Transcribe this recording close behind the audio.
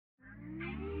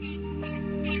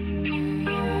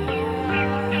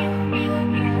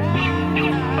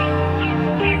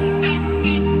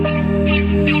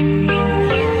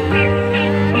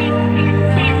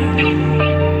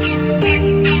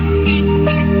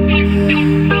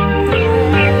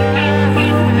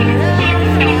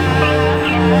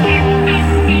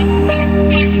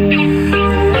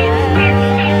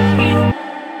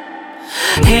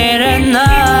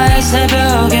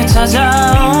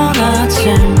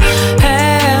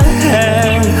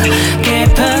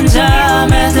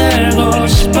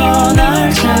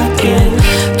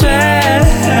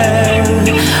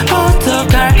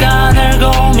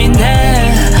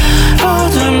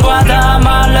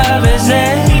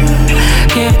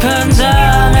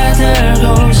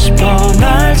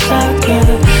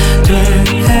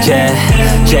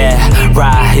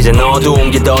이제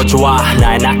어두운 게 더 좋아.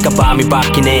 나의 낮과 밤이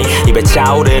바뀌네. 입에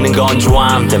차오르는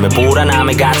건조함 때문에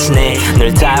불안함에 갇히네.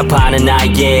 늘 타협하는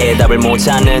나에게 답을 못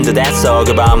찾는 듯 했어.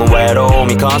 그 밤은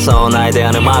외로움이 커서 나에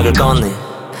대한 음악을 껐네.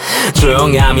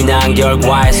 조용함이 난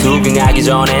결과에 수긍하기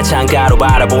전에 창가로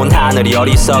바라본 하늘이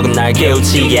어리석은 날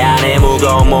깨우치게 하네.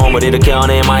 무거운 몸을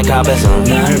일으켜내 마이크 앞에서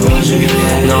날 보여주기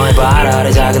위해 너의 발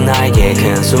아래 작은 나에게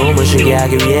큰 숨을 쉬게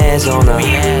하기 위해서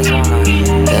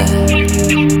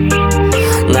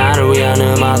나를 위한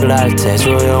음악을 할 때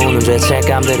조여오는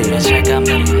죄책감들이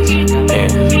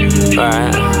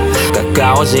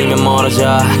가까워지면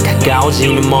멀어져.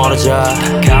 가까워지면 멀어져.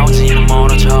 가까워지면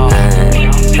멀어져.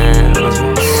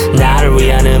 나를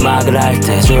위한 음악을 할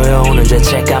때 조여오는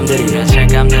죄책감들이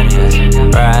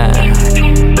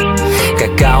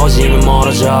가까워지면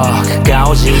멀어져.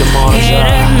 가까워지면 멀어져.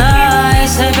 이른 나의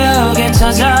새벽에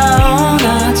찾아온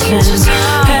아침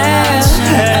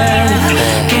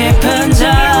깊은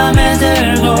잠에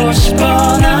들고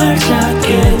싶어. 날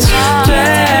찾게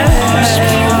돼.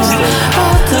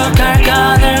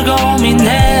 어떡할까 늘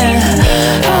고민해.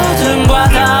 어둠과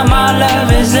다 my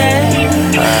love is it.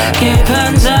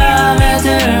 깊은 잠에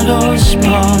들고 싶어.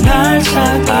 날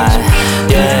찾게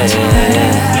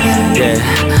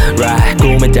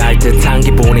꿈에 닿을 듯한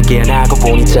기분이 깨어나고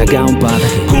보니 차가운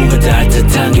바닥에. 꿈에 닿을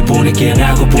듯한 기분이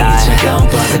깨어나고 보니 차가운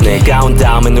바닥에. 내가 온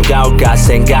다음에 누가 올까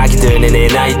생각이 드네. 내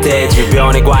나이 때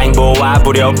주변의 과잉보와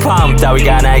불협화음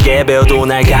따위가 날게 배워도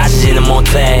날 가지지는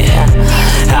못해.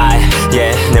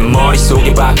 내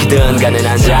머릿속이 바뀌든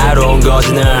가능한 자유로운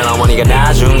거지는 어머니가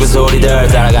낳아준 그 소리들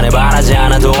따라가네. 바라지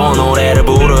않아도 노래를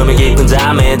부르며 깊은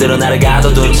잠에 들어 나를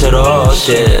가둬둔 채로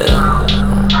shit.